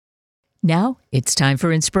Now, it's time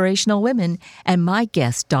for Inspirational Women and my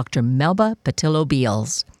guest, Dr. Melba Patillo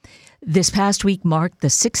Beals. This past week marked the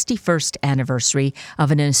 61st anniversary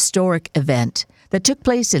of an historic event that took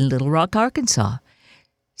place in Little Rock, Arkansas.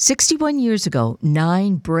 61 years ago,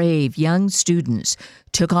 9 brave young students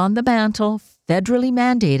took on the mantle federally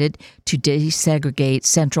mandated to desegregate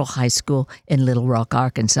Central High School in Little Rock,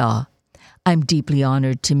 Arkansas. I'm deeply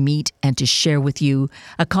honored to meet and to share with you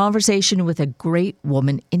a conversation with a great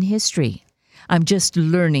woman in history. I'm just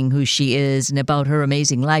learning who she is and about her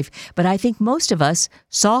amazing life, but I think most of us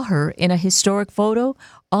saw her in a historic photo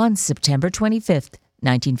on September 25th,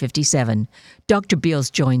 1957. Dr. Beals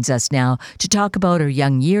joins us now to talk about her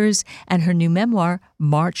young years and her new memoir,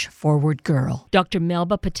 March Forward Girl. Dr.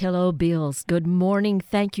 Melba Patillo Beals, good morning.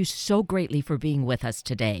 Thank you so greatly for being with us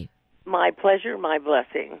today. My pleasure, my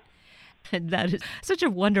blessing. And that is such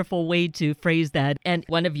a wonderful way to phrase that. And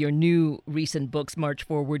one of your new recent books, March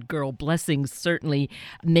Forward Girl, Blessings, certainly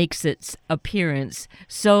makes its appearance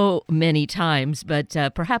so many times. But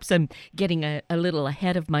perhaps I'm getting a little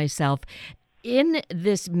ahead of myself. In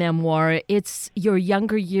this memoir, it's your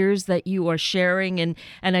younger years that you are sharing. And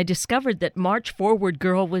I discovered that March Forward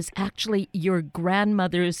Girl was actually your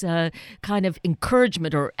grandmother's kind of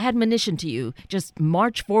encouragement or admonition to you. Just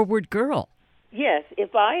march forward, girl. Yes,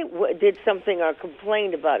 if I did something or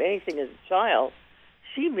complained about anything as a child,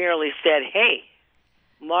 she merely said, hey,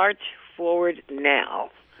 march forward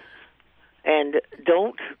now. And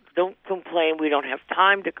don't complain. We don't have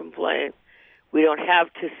time to complain. We don't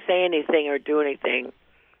have to say anything or do anything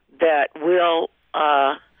that will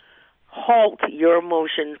halt your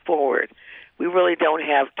motion forward. We really don't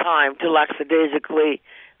have time to lackadaisically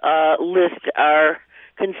list our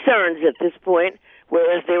concerns at this point.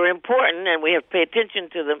 Whereas they were important and we have to pay attention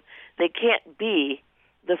to them, they can't be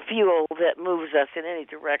the fuel that moves us in any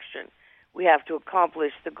direction. We have to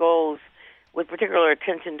accomplish the goals with particular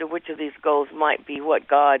attention to which of these goals might be what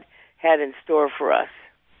God had in store for us.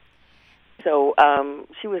 So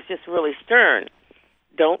she was just really stern.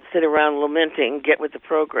 Don't sit around lamenting, get with the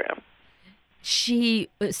program. She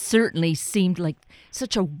certainly seemed like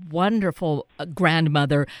such a wonderful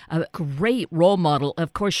grandmother, a great role model.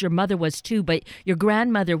 Of course, your mother was too, but your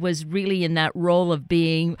grandmother was really in that role of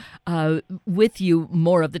being with you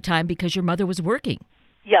more of the time because your mother was working.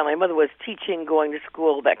 Yeah, my mother was teaching, going to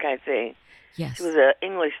school, that kind of thing. Yes. She was an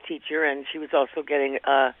English teacher, and she was also getting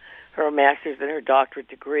her master's and her doctorate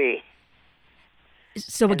degree.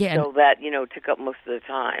 So again, so that, took up most of the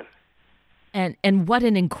time. And what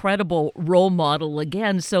an incredible role model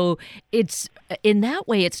again. So it's in that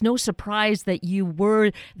way, it's no surprise that you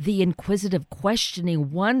were the inquisitive,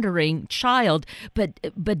 questioning, wondering child,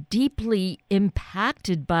 but deeply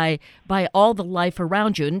impacted by all the life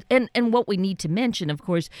around you. And what we need to mention, of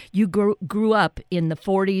course, you grew up in the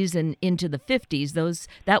 40s and into the 50s.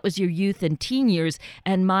 That was your youth and teen years.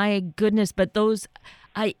 And my goodness, but those...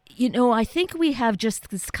 I think we have just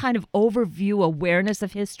this kind of overview awareness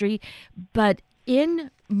of history, but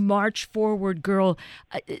in March Forward Girl,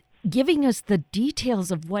 giving us the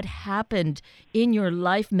details of what happened in your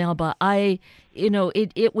life, Melba,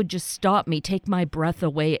 it would just stop me, take my breath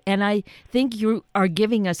away. And I think you are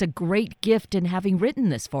giving us a great gift in having written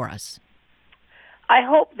this for us. I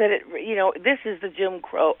hope that this is the Jim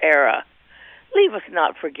Crow era. Leave us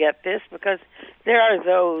not forget this, because there are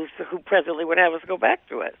those who presently would have us go back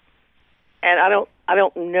to it. And I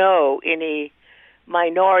don't know any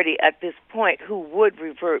minority at this point who would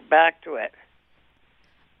revert back to it.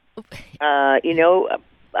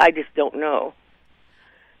 I just don't know.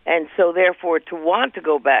 And so therefore to want to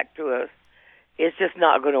go back to it is just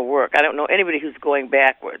not going to work. I don't know anybody who's going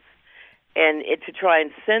backwards. And to try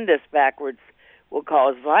and send us backwards will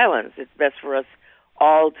cause violence. It's best for us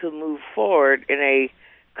all to move forward in a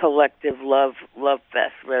collective love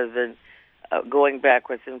fest rather than going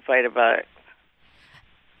backwards and fight about it.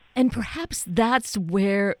 And perhaps that's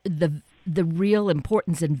where the real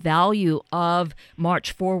importance and value of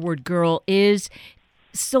March Forward Girl is,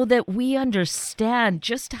 so that we understand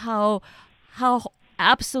just how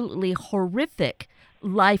absolutely horrific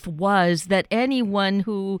life was, that anyone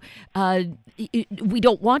who we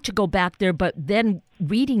don't want to go back there, but then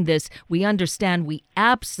reading this, we understand we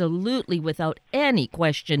absolutely, without any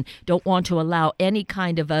question, don't want to allow any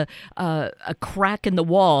kind of a crack in the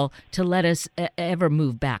wall to let us ever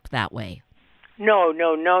move back that way. No.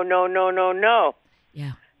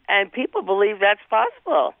 Yeah. And people believe that's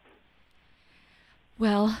possible.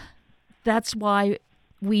 Well, that's why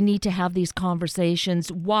we need to have these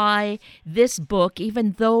conversations, why this book,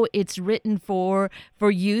 even though it's written for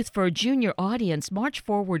youth, for a junior audience, March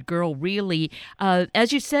Forward Girl, really,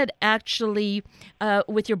 as you said, actually,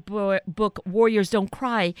 with your book, Warriors Don't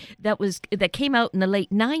Cry, that came out in the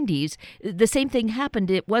late 90s, the same thing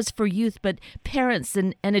happened. It was for youth, but parents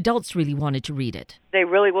and adults really wanted to read it. They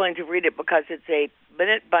really wanted to read it because it's a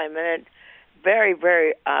minute-by-minute, very,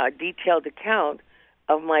 very detailed account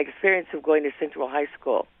of my experience of going to Central High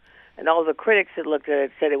School. And all the critics that looked at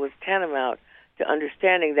it said it was tantamount to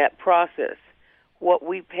understanding that process, what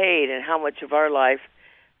we paid and how much of our life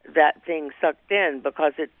that thing sucked in,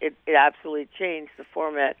 because it absolutely changed the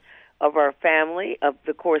format of our family, of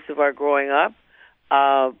the course of our growing up.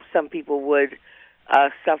 Some people would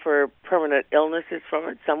suffer permanent illnesses from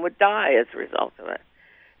it. Some would die as a result of it.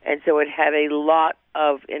 And so it had a lot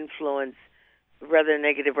of influence, whether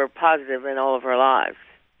negative or positive, in all of our lives.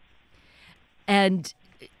 And,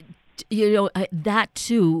 that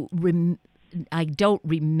too, I don't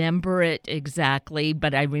remember it exactly,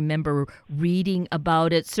 but I remember reading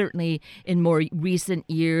about it, certainly in more recent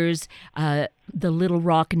years. The Little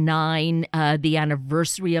Rock Nine, the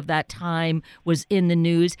anniversary of that time was in the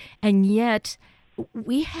news. And yet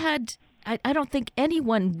we had, I don't think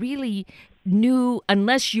anyone really knew,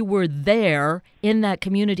 unless you were there in that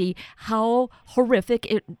community, how horrific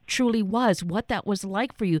it truly was, what that was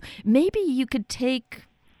like for you. Maybe you could take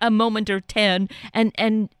a moment or 10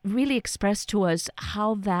 and really express to us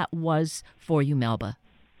how that was for you, Melba.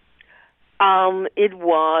 It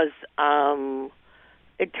was,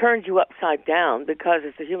 it turned you upside down, because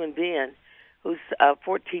as a human being who's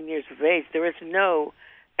 14 years of age, there is no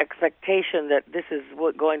expectation that this is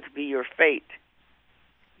going to be your fate.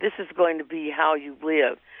 This is going to be how you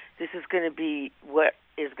live. This is going to be what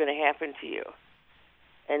is going to happen to you.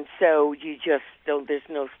 And so you just don't, there's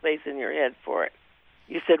no space in your head for it.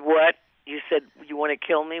 You said, what? You said, you want to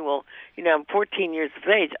kill me? Well, I'm 14 years of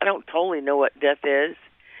age. I don't totally know what death is,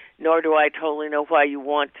 nor do I totally know why you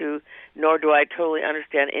want to, nor do I totally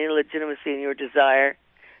understand any legitimacy in your desire,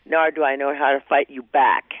 nor do I know how to fight you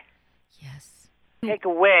back. Yes. Take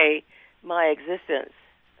away my existence.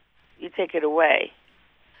 You take it away.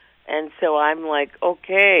 And so I'm like,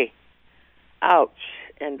 okay, ouch,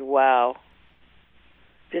 and wow.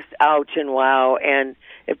 Just ouch and wow. And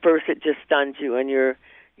at first it just stuns you, and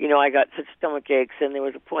I got such stomach aches, and there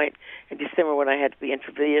was a point in December when I had to be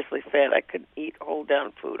intravenously fed. I couldn't eat hold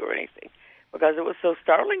down food or anything because it was so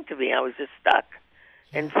startling to me. I was just stuck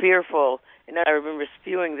and fearful. And I remember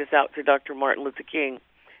spewing this out to Dr. Martin Luther King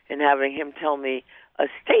and having him tell me a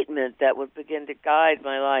statement that would begin to guide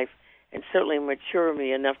my life and certainly mature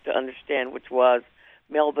me enough to understand, which was,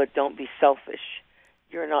 Melba, don't be selfish.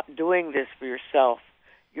 You're not doing this for yourself.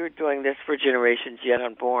 You're doing this for generations yet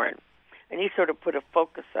unborn. And he sort of put a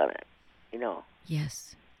focus on it,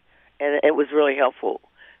 Yes. And it was really helpful.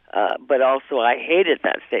 But also I hated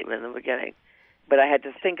that statement in the beginning. But I had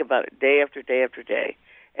to think about it day after day after day.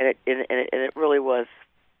 And it really was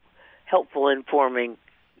helpful in forming,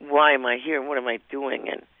 why am I here and what am I doing?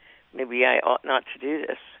 And maybe I ought not to do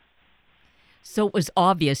this. So it was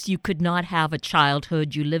obvious you could not have a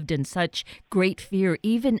childhood. You lived in such great fear,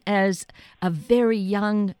 even as a very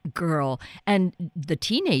young girl. And the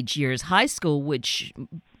teenage years, high school, which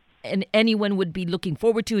anyone would be looking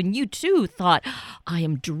forward to. And you, too, thought, I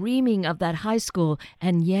am dreaming of that high school.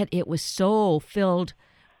 And yet it was so filled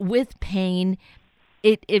with pain.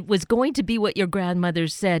 It was going to be what your grandmother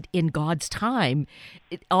said, in God's time.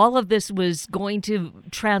 All of this was going to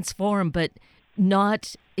transform, but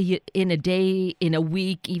not in a day, in a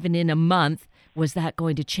week, even in a month, was that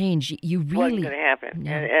going to change. You really wasn't going to happen,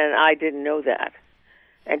 no. and I didn't know that.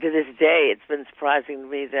 And to this day, it's been surprising to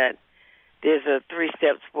me that there's a 3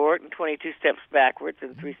 steps forward and 22 steps backwards,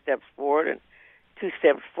 and 3 steps forward and 2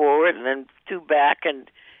 steps forward, and then 2 back, and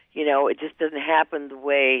it just doesn't happen the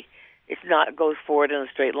way. It's not goes forward in a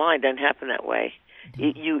straight line. It doesn't happen that way.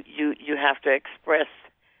 No. You have to express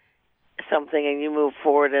something, and you move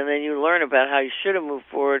forward, and then you learn about how you should have moved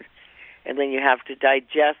forward, and then you have to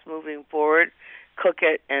digest moving forward, cook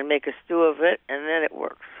it, and make a stew of it, and then it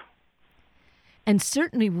works. And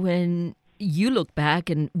certainly when you look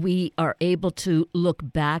back, and we are able to look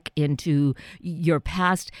back into your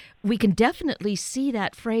past, we can definitely see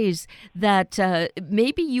that phrase that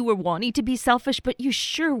maybe you were wanting to be selfish, but you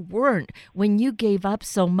sure weren't when you gave up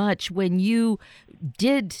so much, when you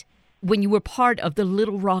were part of the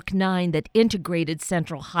Little Rock Nine that integrated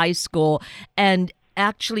Central High School and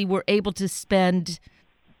actually were able to spend,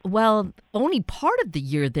 only part of the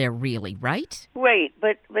year there, really, right? Right,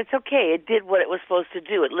 but it's okay. It did what it was supposed to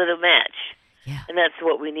do. It lit a match. Yeah. And that's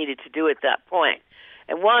what we needed to do at that point.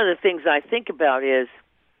 And one of the things I think about is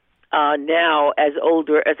now, as an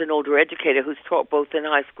older educator who's taught both in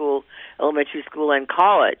high school, elementary school, and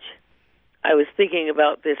college, I was thinking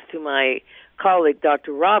about this to my colleague,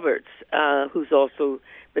 Dr. Roberts, who's also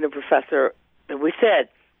been a professor. And we said,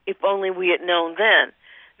 if only we had known then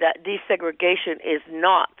that desegregation is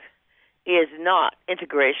not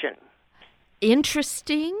integration.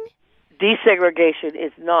 Interesting. Desegregation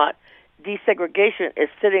is not. Desegregation is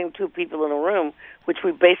sitting two people in a room, which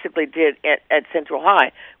we basically did at Central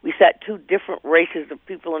High. We sat two different races of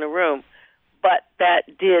people in a room, but that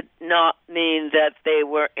did not mean that they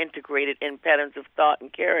were integrated in patterns of thought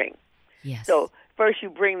and caring. Yes. So first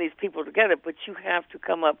you bring these people together, but you have to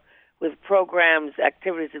come up with programs,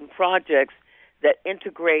 activities, and projects that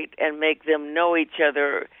integrate and make them know each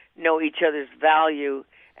other's value,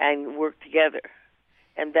 and work together.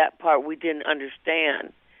 And that part we didn't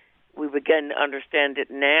understand. We begin to understand it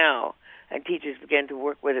now, and teachers begin to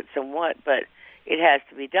work with it somewhat, but it has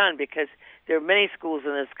to be done because there are many schools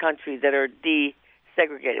in this country that are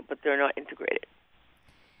desegregated, but they're not integrated.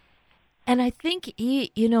 And I think,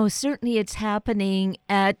 certainly it's happening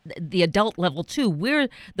at the adult level, too. We're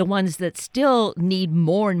the ones that still need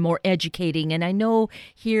more and more educating. And I know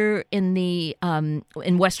here in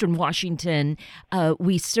in Western Washington,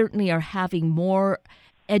 we certainly are having more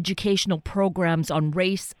educational programs on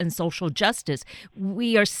race and social justice.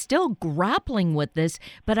 We are still grappling with this,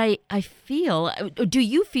 but do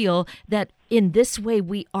you feel that in this way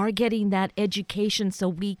we are getting that education so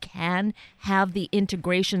we can have the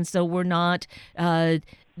integration so we're not...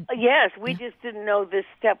 Yes, we just didn't know this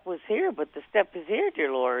step was here, but the step is here,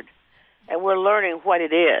 dear Lord, and we're learning what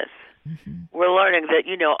it is. Mm-hmm. We're learning that,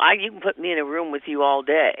 you can put me in a room with you all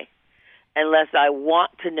day unless I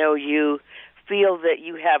want to know you, feel that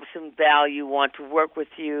you have some value, want to work with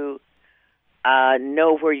you,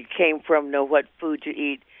 know where you came from, know what food you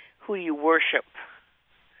eat, who you worship,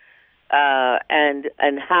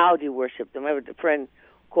 and how do you worship them. I have a friend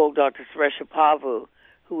called Dr. Suresh Pavu,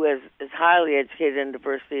 who is highly educated in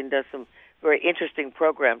diversity and does some very interesting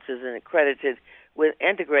programs, is accredited with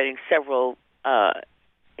integrating several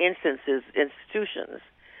institutions.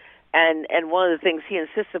 And one of the things he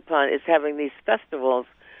insists upon is having these festivals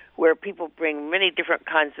where people bring many different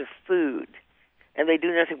kinds of food, and they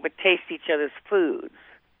do nothing but taste each other's foods,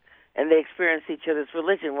 and they experience each other's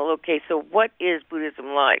religion. Well, okay, so what is Buddhism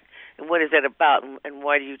like, and what is that about, and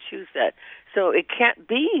why do you choose that? So it can't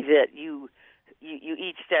be that you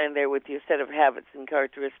each stand there with your set of habits and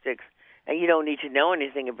characteristics, and you don't need to know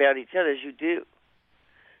anything about each other as you do.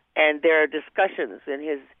 And there are discussions in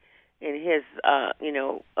his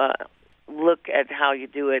look at how you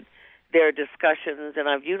do it. There are discussions, and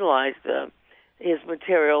I've utilized his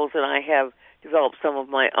materials, and I have developed some of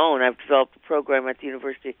my own. I've developed a program at the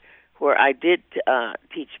university where I did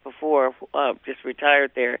teach before, just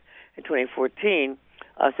retired there in 2014,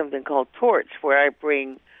 something called Torch, where I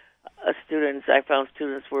bring students. I found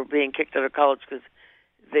students were being kicked out of college because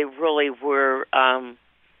they really were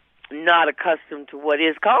not accustomed to what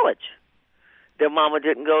is college. Their mama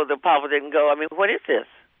didn't go, their papa didn't go. I mean, what is this?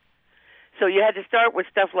 So you had to start with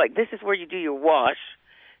stuff like, this is where you do your wash,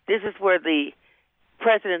 this is where the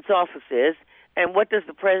president's office is, and what does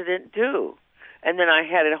the president do? And then I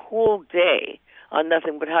had a whole day on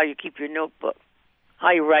nothing but how you keep your notebook,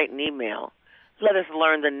 how you write an email. Let us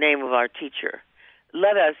learn the name of our teacher.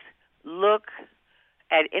 Let us look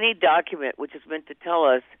at any document which is meant to tell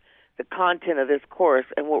us the content of this course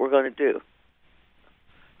and what we're going to do.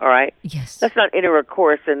 All right? Yes. Let's not enter a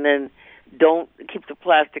course and then don't keep the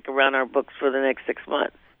plastic around our books for the next 6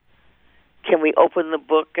 months. Can we open the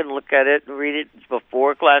book and look at it and read it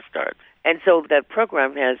before class starts? And so that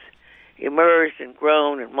program has emerged and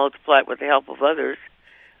grown and multiplied with the help of others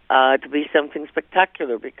to be something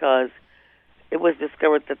spectacular, because it was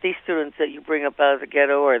discovered that these students that you bring up out of the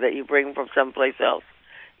ghetto or that you bring from someplace else,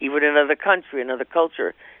 even another country, another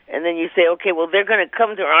culture, and then you say, okay, well, they're going to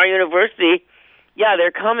come to our university. Yeah,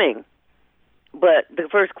 they're coming. But the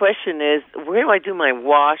first question is, where do I do my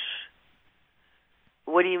wash?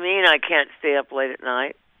 What do you mean I can't stay up late at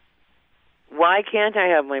night? Why can't I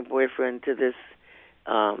have my boyfriend to this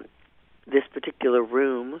this particular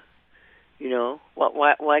room?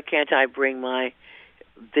 Why can't I bring my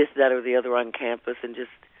this, that, or the other on campus and just,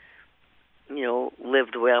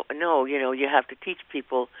 lived well? No, you have to teach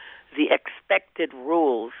people the expected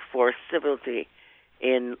rules for civility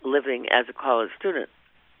in living as a college student.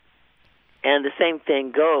 And the same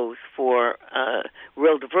thing goes for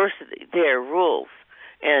real diversity. There are rules.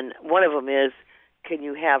 And one of them is, can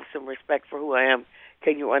you have some respect for who I am?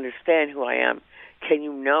 Can you understand who I am? Can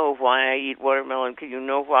you know why I eat watermelon? Can you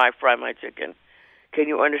know why I fry my chicken? Can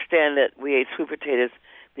you understand that we ate sweet potatoes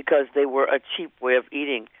because they were a cheap way of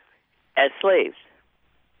eating as slaves?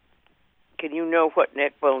 Can you know what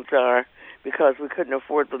neck bones are because we couldn't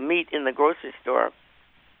afford the meat in the grocery store?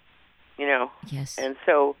 Yes. And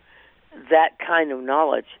so that kind of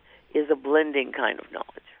knowledge is a blending kind of knowledge.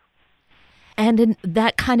 And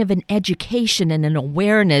that kind of an education and an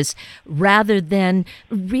awareness, rather than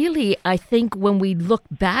really, I think when we look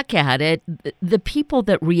back at it, the people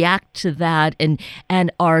that react to that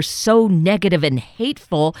and are so negative and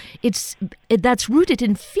hateful, that's rooted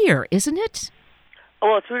in fear, isn't it?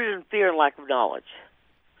 Well, it's rooted in fear and lack of knowledge.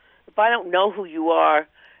 If I don't know who you are,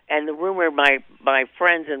 and the rumor my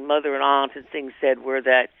friends and mother and aunt and things said were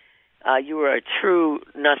that you are a true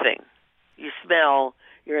nothing. You smell,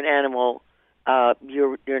 you're an animal,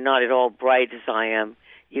 you're not at all bright as I am.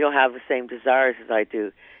 You don't have the same desires as I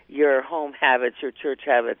do. Your home habits, your church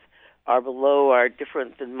habits are below, are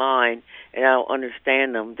different than mine, and I don't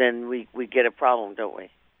understand them, then we get a problem, don't we?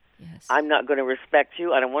 Yes. I'm not going to respect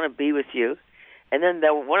you. I don't want to be with you. And then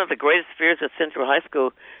one of the greatest fears at Central High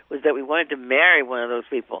School was that we wanted to marry one of those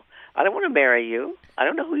people. I don't want to marry you. I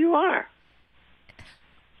don't know who you are.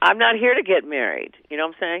 I'm not here to get married. You know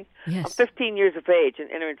what I'm saying? Yes. I'm 15 years of age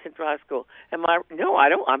and entering Central High School. No, I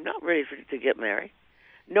don't. I'm not ready to get married.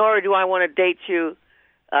 Nor do I want to date you.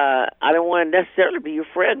 I don't want to necessarily be your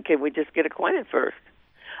friend. Can we just get acquainted first?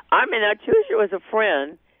 I mean, I choose you as a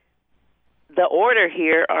friend. The order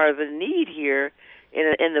here, or the need here,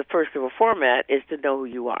 in the first of a format, is to know who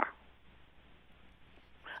you are.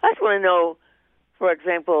 I just want to know, for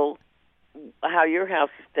example, how your house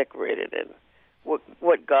is decorated and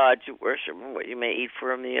what gods you worship and what you may eat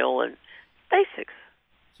for a meal and basics.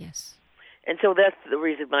 Yes. And so that's the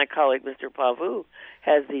reason my colleague, Mr. Pavu,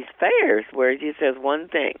 has these fairs where he says one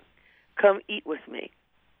thing, come eat with me.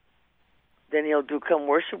 Then he'll do come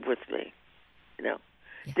worship with me. Yeah.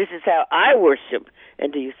 This is how I worship.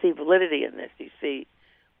 And do you see validity in this? Do you see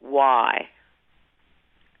why?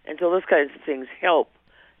 And so those kinds of things help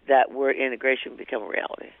that word integration become a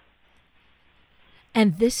reality.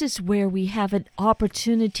 And this is where we have an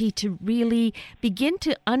opportunity to really begin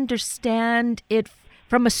to understand it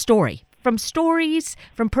from a story. From stories,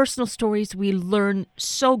 from personal stories, we learn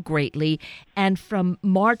so greatly. And from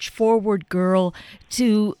March Forward Girl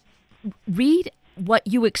to read what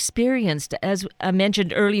you experienced, as I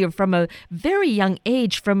mentioned earlier, from a very young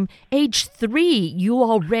age, from age 3, you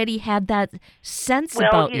already had that sense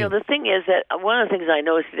about you. Well, the thing is that one of the things I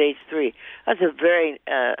noticed at age 3, I was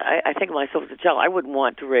I think of myself as a child, I wouldn't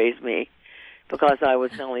want to raise me because I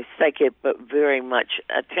was not only psychic but very much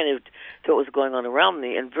attentive to what was going on around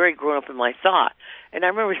me and very grown up in my thought. And I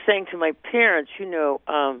remember saying to my parents,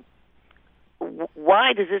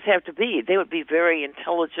 why does this have to be? They would be very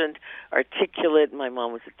intelligent, articulate. My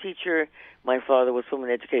mom was a teacher. My father was from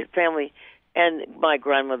an educated family. And my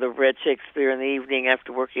grandmother read Shakespeare in the evening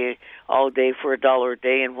after working all day for $1 a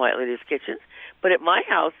day in White Lady's kitchens. But at my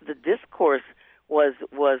house, the discourse was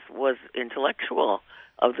intellectual,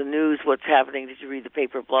 of the news, what's happening, did you read the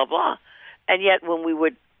paper, blah, blah. And yet when we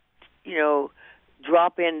would,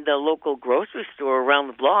 drop in the local grocery store around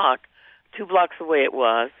the block, 2 blocks away it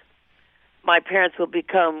was, my parents would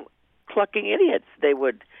become clucking idiots. They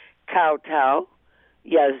would kowtow,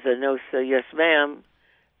 yes, no, sir, yes, ma'am.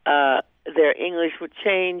 Their English would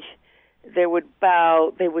change. They would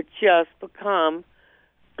bow. They would just become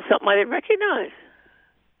something I didn't recognize.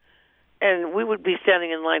 And we would be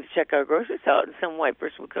standing in line to check our groceries out, and some white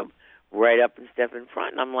person would come right up and step in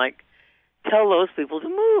front. And I'm like, tell those people to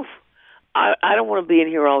move. I don't want to be in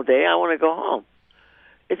here all day. I want to go home.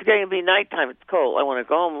 It's going to be nighttime. It's cold. I want to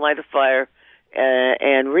go home, light a fire,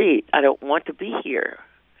 and read. I don't want to be here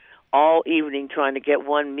all evening trying to get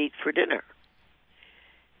one meat for dinner.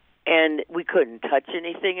 And we couldn't touch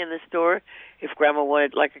anything in the store. If Grandma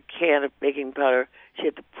wanted like a can of baking powder, she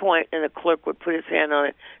had to point, and the clerk would put his hand on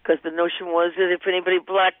it, because the notion was that if anybody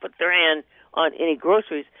black put their hand on any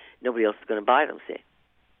groceries, nobody else is going to buy them, see?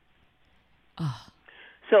 Oh.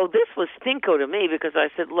 So this was stinko to me, because I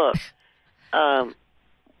said, look,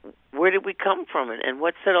 where did we come from, and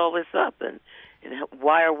what set all this up, and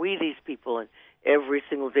why are we these people? And every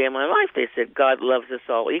single day of my life they said, God loves us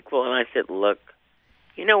all equal. And I said, look,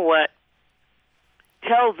 you know what?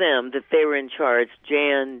 Tell them that they were in charge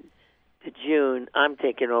Jan to June. I'm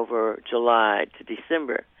taking over July to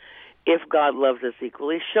December. If God loves us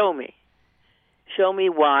equally, show me. Show me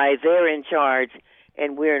why they're in charge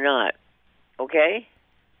and we're not. Okay?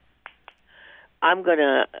 I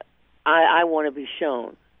want to be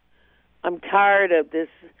shown. I'm tired of this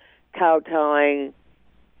kowtowing.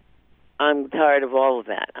 I'm tired of all of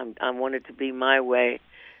that. I want it to be my way.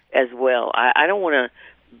 as well. I don't want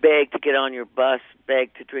to beg to get on your bus,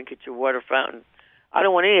 beg to drink at your water fountain. I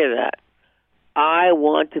don't want any of that. I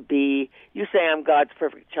want to be, you say I'm God's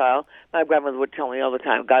perfect child. My grandmother would tell me all the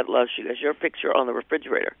time, God loves you. There's your picture on the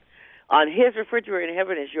refrigerator. On his refrigerator in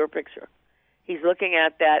heaven is your picture. He's looking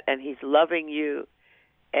at that, and he's loving you,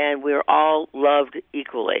 and we're all loved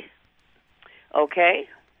equally. Okay?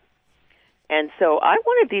 And so I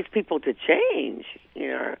wanted these people to change,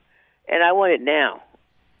 and I want it now.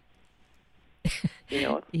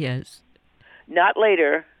 Yes. Not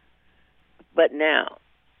later, but now.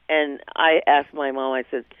 And I asked my mom, I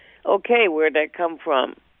said, okay, where'd that come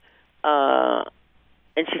from?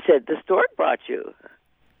 And she said, the stork brought you.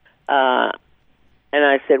 And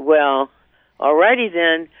I said, well, alrighty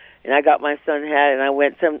then. And I got my sun hat, and I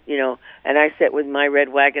went and I sat with my red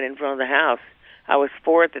wagon in front of the house. I was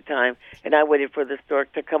 4 at the time, and I waited for the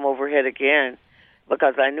stork to come overhead again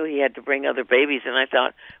because I knew he had to bring other babies. And I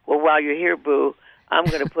thought, well, while you're here, Boo, I'm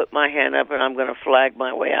going to put my hand up, and I'm going to flag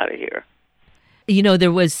my way out of here.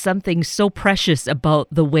 There was something so precious about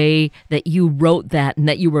the way that you wrote that and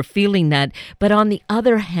that you were feeling that. But on the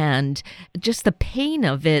other hand, just the pain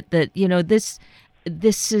of it, that,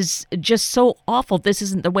 this is just so awful. This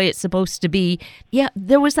isn't the way it's supposed to be. Yeah,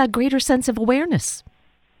 there was that greater sense of awareness.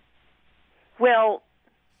 Well,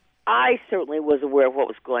 I certainly was aware of what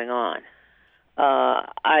was going on.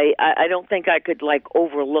 I don't think I could,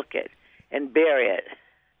 overlook it and bury it.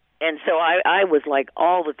 And so I was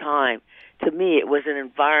all the time. To me, it was an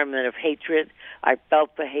environment of hatred. I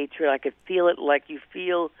felt the hatred. I could feel it like you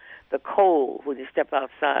feel the cold when you step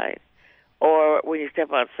outside, or when you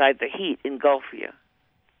step outside, the heat engulf you.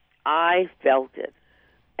 I felt it,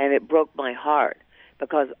 and it broke my heart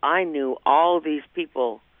because I knew all these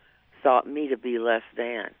people thought me to be less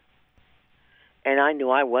than, and I knew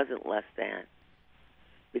I wasn't less than.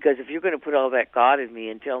 Because if you're going to put all that God in me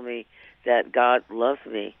and tell me that God loves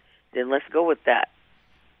me, then let's go with that.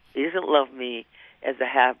 He doesn't love me as a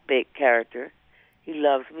half-baked character. He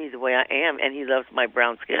loves me the way I am, and he loves my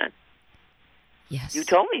brown skin. Yes. You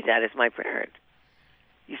told me that as my parent.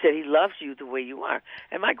 You said he loves you the way you are.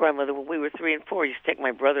 And my grandmother, when we were 3 and 4, used to take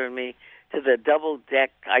my brother and me to the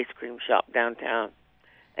double-deck ice cream shop downtown.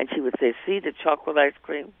 And she would say, see the chocolate ice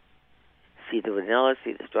cream? See the vanilla?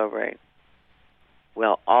 See the strawberry?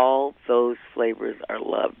 Well, all those flavors are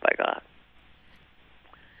loved by God.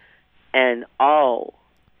 And all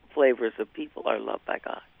flavors of people are loved by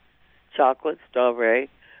God. Chocolate, strawberry,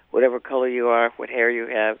 whatever color you are, what hair you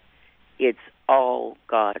have, it's all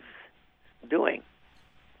God's doing.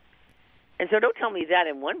 And so don't tell me that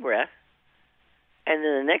in one breath, and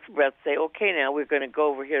then the next breath say, okay, now we're going to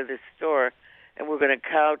go over here to this store, and we're going to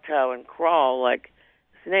kowtow and crawl like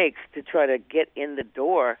snakes to try to get in the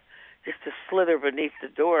door, just to slither beneath the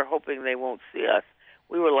door, hoping they won't see us.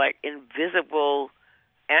 We were like invisible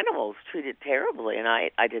animals, treated terribly, and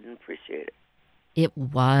I didn't appreciate it. It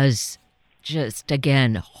was just,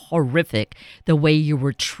 again, horrific, the way you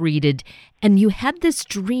were treated. And you had this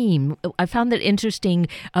dream. I found that interesting.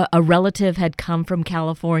 A relative had come from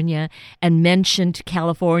California and mentioned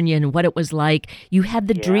California and what it was like. You had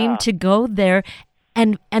the dream to go there,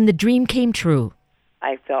 and the dream came true.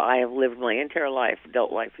 I thought I have lived my entire life,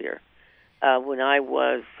 adult life here. When I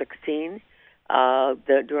was 16,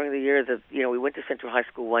 during the year that, we went to Central High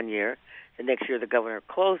School one year. The next year, the governor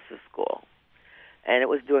closed the school. And it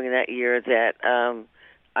was during that year that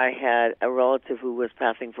I had a relative who was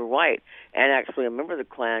passing for white. And actually, a member of the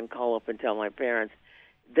Klan call up and tell my parents,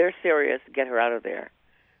 they're serious, get her out of there.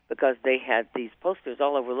 Because they had these posters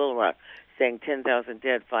all over Little Rock saying 10,000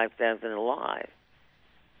 dead, 5,000 alive.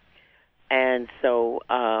 And so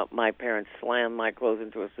my parents slammed my clothes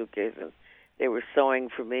into a suitcase, and they were sewing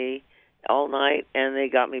for me all night, and they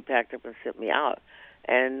got me packed up and sent me out.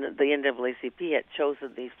 And the NAACP had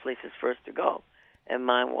chosen these places first to go, and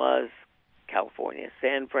mine was California,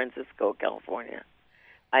 San Francisco, California.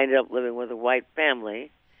 I ended up living with a white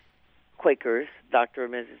family, Quakers, Dr.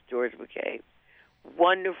 and Mrs. George McKay.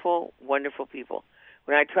 Wonderful, wonderful people.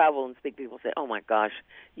 When I travel and speak, people say, oh my gosh,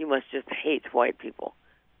 you must just hate white people.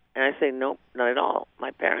 And I say, nope, not at all.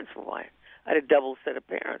 My parents were white. I had a double set of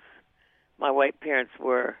parents. My white parents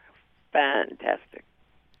were fantastic.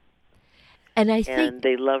 And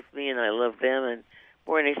they loved me, and I loved them, and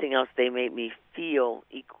more than anything else, they made me feel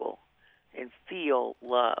equal and feel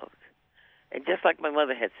loved. And just like my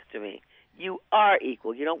mother had said to me, you are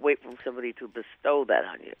equal. You don't wait for somebody to bestow that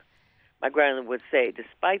on you. My grandmother would say,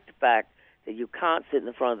 despite the fact that you can't sit in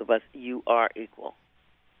the front of the bus, you are equal.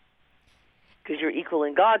 Because you're equal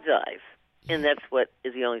in God's eyes. And that's what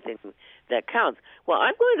is the only thing that counts. Well,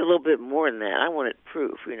 I'm going a little bit more than that. I wanted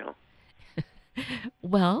proof,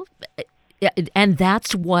 Well, and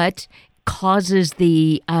that's what causes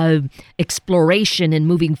the exploration and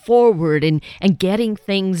moving forward and getting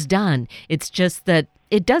things done. It's just that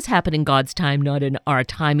it does happen in God's time, not in our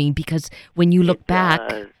timing, because when you look back,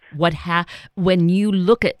 when you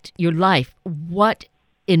look at your life, what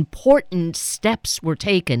important steps were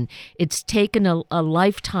taken. It's taken a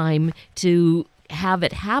lifetime to have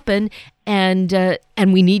it happen, and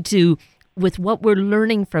we need to, with what we're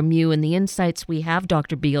learning from you and the insights we have,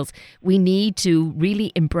 Dr. Beals, we need to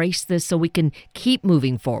really embrace this so we can keep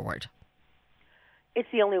moving forward. It's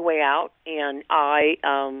the only way out, and I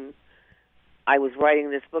was writing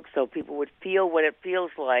this book so people would feel what it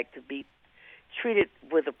feels like to be treated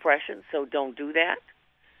with oppression, so don't do that.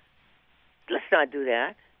 Let's not do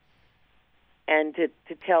that. And to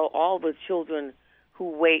tell all the children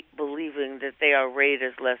who wait believing that they are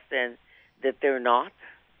rated as less than, that they're not.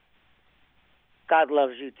 God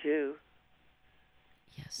loves you too.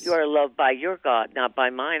 Yes. You are loved by your God, not by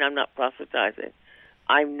mine. I'm not proselytizing.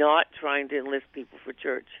 I'm not trying to enlist people for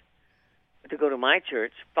church, to go to my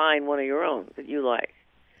church. Find one of your own that you like.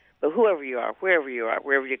 But whoever you are, wherever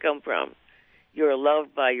you come from, you're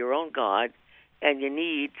loved by your own God, and you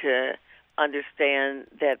need to understand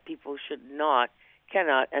that people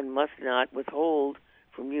cannot, and must not withhold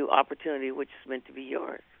from you opportunity which is meant to be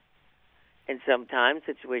yours. And sometimes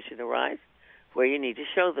situations arise where you need to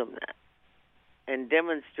show them that and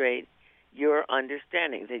demonstrate your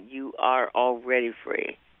understanding that you are already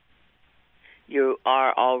free. You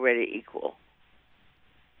are already equal.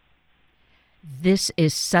 This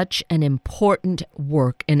is such an important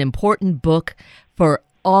work, an important book for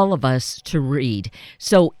all of us to read.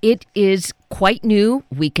 So it is quite new.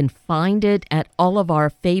 We can find it at all of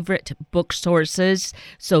our favorite book sources.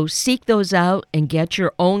 So seek those out and get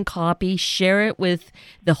your own copy. Share it with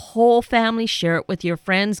the whole family. Share it with your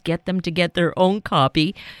friends. Get them to get their own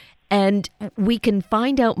copy. And we can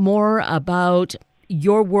find out more about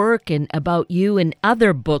your work and about you and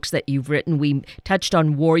other books that you've written. We touched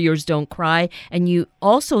on Warriors Don't Cry. And you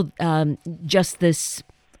also, just this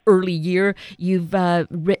early year, you've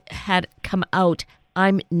had come out,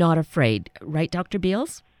 I'm Not Afraid. Right, Dr.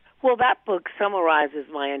 Beals? Well, that book summarizes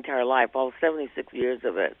my entire life, all 76 years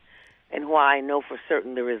of it, and why I know for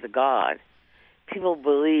certain there is a God. People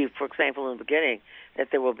believe, for example, in the beginning, that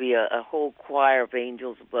there will be a whole choir of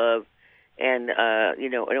angels above and,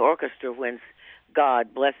 an orchestra when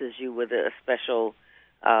God blesses you with a special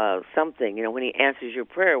something, when he answers your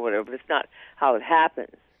prayer or whatever, but it's not how it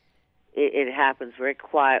happens. It happens very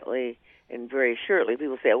quietly and very surely.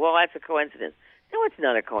 People say, well, that's a coincidence. No, it's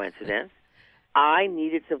not a coincidence. I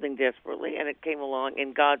needed something desperately, and it came along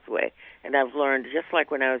in God's way. And I've learned, just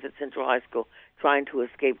like when I was at Central High School trying to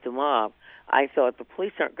escape the mob, I thought the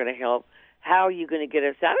police aren't going to help. How are you going to get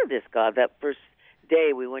us out of this, God? That first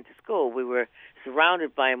day we went to school, we were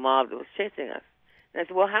surrounded by a mob that was chasing us. And I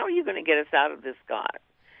said, well, how are you going to get us out of this, God?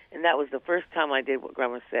 And that was the first time I did what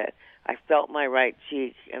Grandma said. I felt my right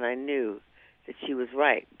cheek, and I knew that she was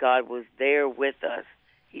right. God was there with us.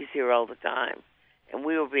 He's here all the time. And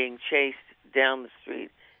we were being chased down the street,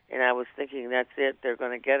 and I was thinking, that's it, they're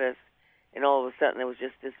going to get us. And all of a sudden, there was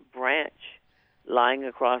just this branch lying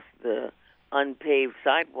across the unpaved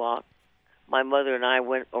sidewalk. My mother and I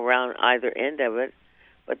went around either end of it,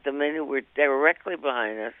 but the men who were directly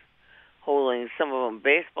behind us, holding some of them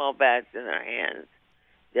baseball bats in their hands,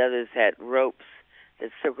 the others had ropes that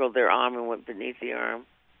circled their arm and went beneath the arm.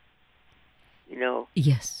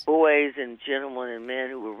 Yes. Boys and gentlemen and men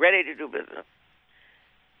who were ready to do business.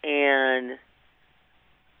 And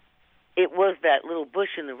it was that little bush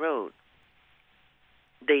in the road.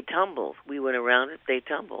 They tumbled. We went around it. They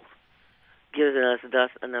tumbled, giving us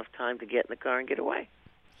enough time to get in the car and get away.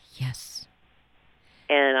 Yes.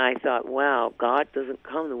 And I thought, wow, God doesn't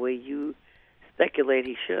come the way you speculate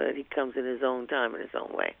he should. He comes in his own time, in his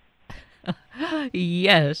own way.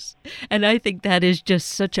 Yes. And I think that is just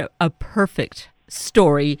such a perfect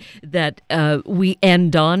story that we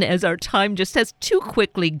end on, as our time just has too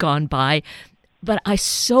quickly gone by. But I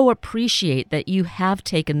so appreciate that you have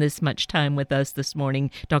taken this much time with us this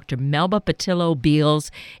morning, Dr. Melba Patillo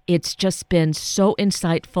Beals. It's just been so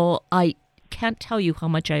insightful. I can't tell you how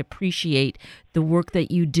much I appreciate the work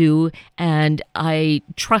that you do, and I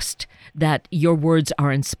trust that your words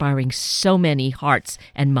are inspiring so many hearts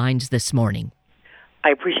and minds this morning. I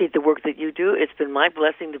appreciate the work that you do. It's been my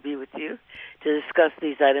blessing to be with you to discuss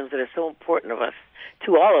these items that are so important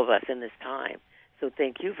to all of us in this time. So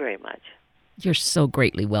thank you very much. You're so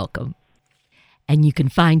greatly welcome. And you can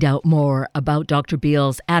find out more about Dr.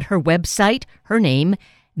 Beals at her website, her name,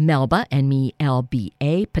 Melba,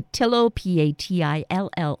 M-E-L-B-A, Patillo,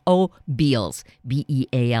 P-A-T-I-L-L-O, Beals,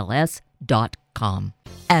 Beals.com.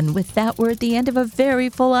 And with that, we're at the end of a very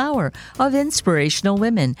full hour of Inspirational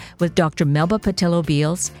Women with Dr. Melba Patillo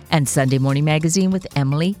Beals and Sunday Morning Magazine with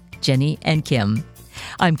Emily, Jenny, and Kim.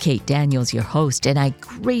 I'm Kate Daniels, your host, and I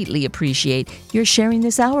greatly appreciate your sharing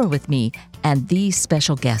this hour with me and these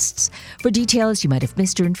special guests. For details you might have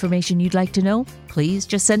missed or information you'd like to know, please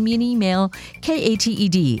just send me an email,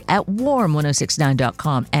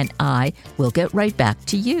 kated@warm1069.com, and I will get right back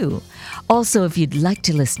to you. Also, if you'd like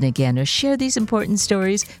to listen again or share these important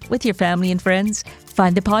stories with your family and friends,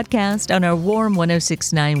 find the podcast on our Warm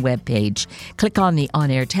 1069 webpage. Click on the On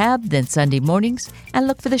Air tab, then Sunday Mornings, and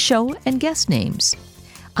look for the show and guest names.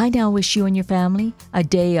 I now wish you and your family a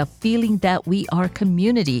day of feeling that we are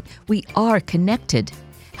community, we are connected.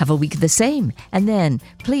 Have a week of the same, and then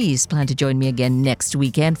please plan to join me again next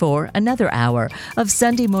weekend for another hour of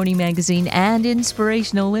Sunday Morning Magazine and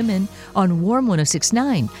Inspirational Women on Warm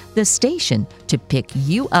 1069, the station to pick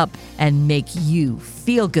you up and make you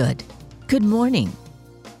feel good. Good morning.